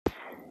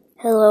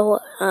Hello,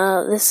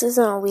 this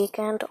isn't a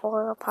weekend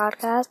or a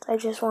podcast. I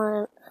just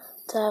wanted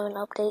to have an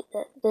update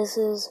that this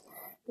is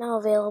now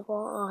available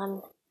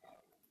on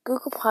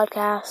Google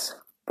Podcasts,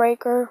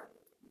 Breaker,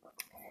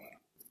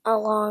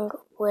 along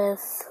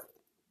with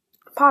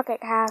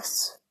Pocket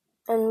Casts,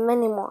 and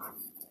many more.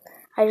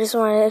 I just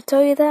wanted to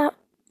tell you that,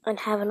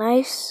 and have a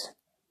nice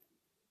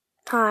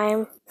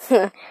time.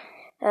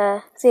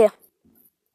 See ya.